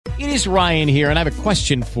It is Ryan here, and I have a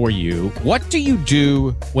question for you. What do you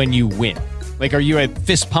do when you win? Like, are you a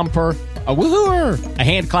fist pumper, a woohooer, a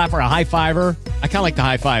hand clapper, a high fiver? I kind of like the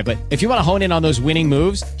high five, but if you want to hone in on those winning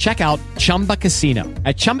moves, check out Chumba Casino.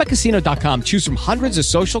 At ChumbaCasino.com, choose from hundreds of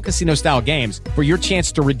social casino-style games for your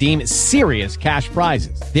chance to redeem serious cash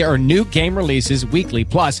prizes. There are new game releases weekly,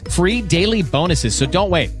 plus free daily bonuses. So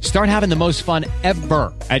don't wait. Start having the most fun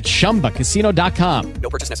ever at ChumbaCasino.com.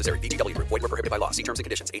 No purchase necessary. VGW. Void where prohibited by law. See terms and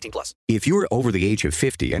conditions. 18+. If you're over the age of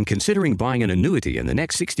 50 and considering buying an annuity in the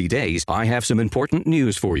next 60 days, I have some important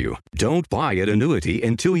news for you. Don't buy an annuity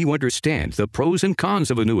until you understand the pros and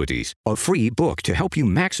cons of annuities. A free book to help you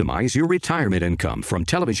maximize your retirement income from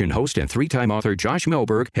television host and three-time author Josh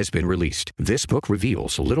Melberg has been released. This book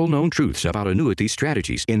reveals little-known truths about annuity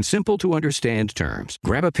strategies in simple-to-understand terms.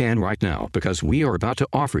 Grab a pen right now because we are about to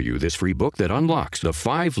offer you this free book that unlocks the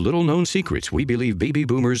 5 little-known secrets we believe baby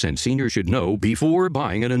boomers and seniors should know before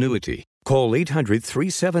buying an annuity. Call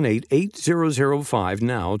 800-378-8005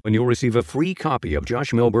 now and you'll receive a free copy of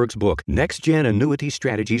Josh Melberg's book, Next Gen Annuity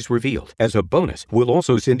Strategies Revealed. As a bonus, we'll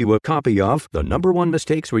also send you a copy of The #1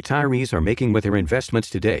 Mistakes Retirees Are Making with Their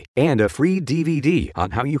Investments Today and a free DVD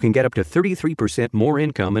on how you can get up to 33% more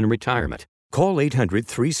income in retirement. Call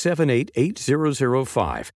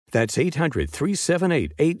 800-378-8005. That's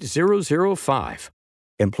 800-378-8005.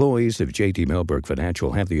 Employees of J.D. Melberg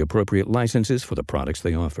Financial have the appropriate licenses for the products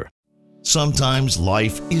they offer. Sometimes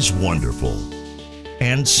life is wonderful,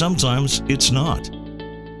 and sometimes it's not.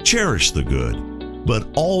 Cherish the good, but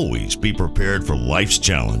always be prepared for life's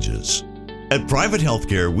challenges. At Private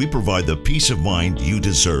Healthcare, we provide the peace of mind you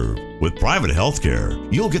deserve. With Private Healthcare,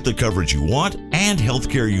 you'll get the coverage you want and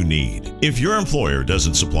healthcare you need. If your employer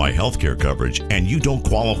doesn't supply healthcare coverage and you don't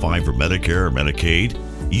qualify for Medicare or Medicaid,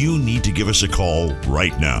 you need to give us a call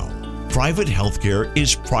right now. Private Healthcare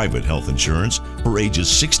is private health insurance for ages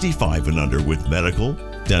 65 and under with medical,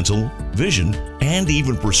 dental, vision, and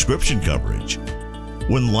even prescription coverage.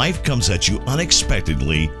 When life comes at you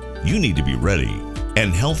unexpectedly, you need to be ready,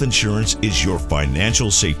 and health insurance is your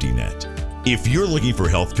financial safety net. If you're looking for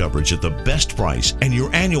health coverage at the best price and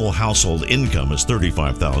your annual household income is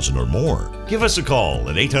 $35,000 or more, give us a call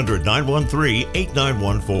at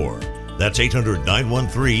 800-913-8914. That's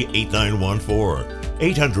 800-913-8914.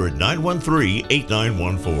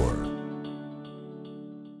 800-913-8914.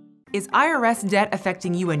 Is IRS debt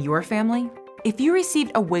affecting you and your family? If you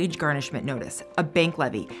received a wage garnishment notice, a bank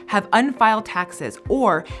levy, have unfiled taxes,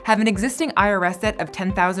 or have an existing IRS debt of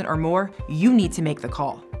 $10,000 or more, you need to make the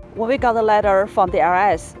call. When we got a letter from the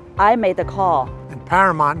IRS, I made the call. And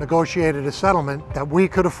Paramount negotiated a settlement that we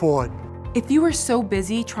could afford. If you were so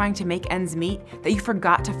busy trying to make ends meet that you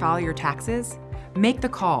forgot to file your taxes, make the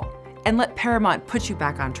call and let Paramount put you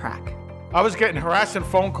back on track. I was getting harassing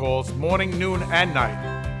phone calls morning, noon, and night.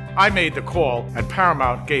 I made the call, and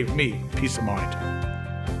Paramount gave me peace of mind.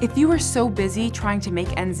 If you were so busy trying to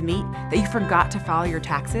make ends meet that you forgot to file your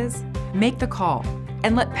taxes, make the call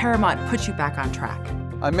and let Paramount put you back on track.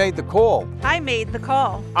 I made the call. I made the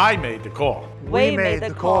call. I made the call. We made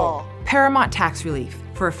the call. Paramount Tax Relief.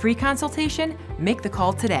 For a free consultation, make the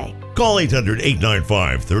call today. Call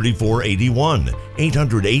 800-895-3481.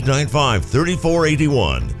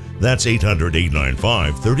 800-895-3481. That's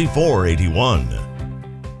 800-895-3481.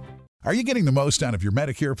 Are you getting the most out of your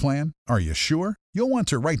Medicare plan? Are you sure? You'll want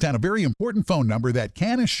to write down a very important phone number that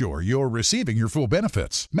can assure you're receiving your full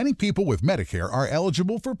benefits. Many people with Medicare are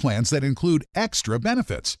eligible for plans that include extra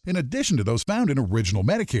benefits, in addition to those found in Original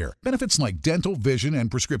Medicare. Benefits like dental, vision,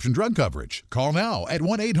 and prescription drug coverage. Call now at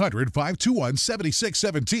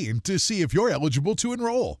 1-800-521-7617 to see if you're eligible to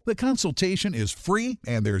enroll. The consultation is free,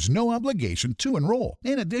 and there's no obligation to enroll.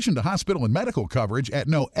 In addition to hospital and medical coverage at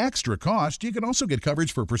no extra cost, you can also get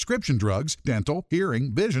coverage for prescription drugs, dental,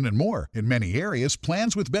 hearing, vision, and more. In many areas,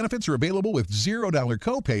 plans with benefits are available with $0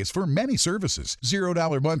 copays for many services,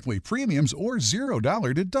 $0 monthly premiums, or $0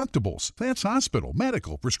 deductibles. That's hospital,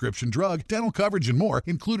 medical, prescription drug, dental coverage, and more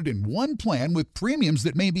included in one plan with premiums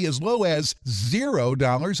that may be as low as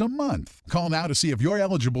 $0 a month. Call now to see if you're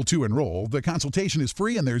eligible to enroll. The consultation is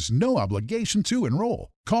free and there's no obligation to enroll.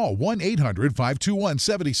 Call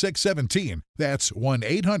 1-800-521-7617. That's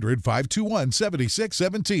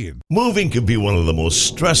 1-800-521-7617. Moving can be one of the most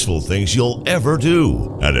stressful things you'll ever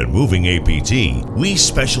do. And at Moving APT, we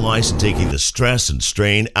specialize in taking the stress and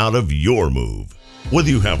strain out of your move. Whether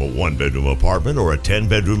you have a 1-bedroom apartment or a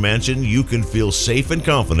 10-bedroom mansion, you can feel safe and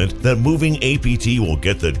confident that Moving APT will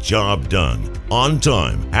get the job done, on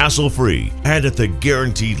time, hassle-free, and at the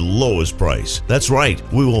guaranteed lowest price. That's right,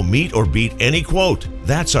 we will meet or beat any quote.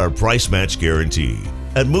 That's our price match guarantee.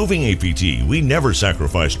 At Moving APT, we never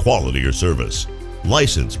sacrifice quality or service.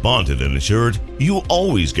 Licensed, bonded, and insured, you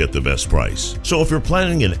always get the best price. So if you're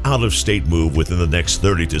planning an out-of-state move within the next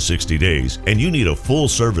 30 to 60 days and you need a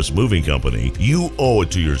full-service moving company, you owe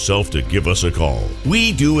it to yourself to give us a call.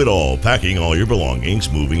 We do it all, packing all your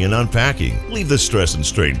belongings, moving and unpacking. Leave the stress and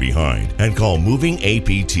strain behind and call Moving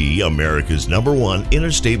APT, America's #1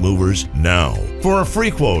 interstate movers, now. For a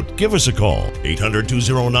free quote, give us a call.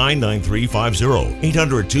 800-209-9350.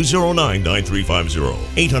 800-209-9350.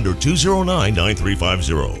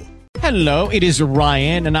 800-209-9350. Hello, it is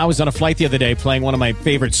Ryan, and I was on a flight the other day playing one of my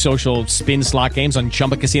favorite social spin slot games on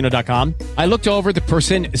ChumbaCasino.com. I looked over the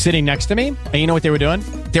person sitting next to me, and you know what they were doing?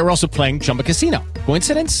 They were also playing Chumba Casino.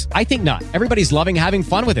 Coincidence? I think not. Everybody's loving having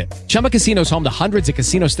fun with it. Chumba Casino is home to hundreds of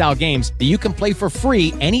casino-style games that you can play for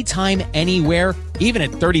free anytime, anywhere, even at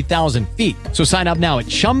 30,000 feet. So sign up now at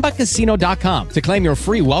ChumbaCasino.com to claim your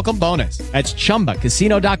free welcome bonus. That's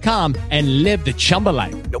ChumbaCasino.com and live the Chumba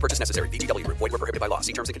life. No purchase necessary. VGW. Void where prohibited by law.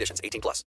 See terms and conditions. 18+.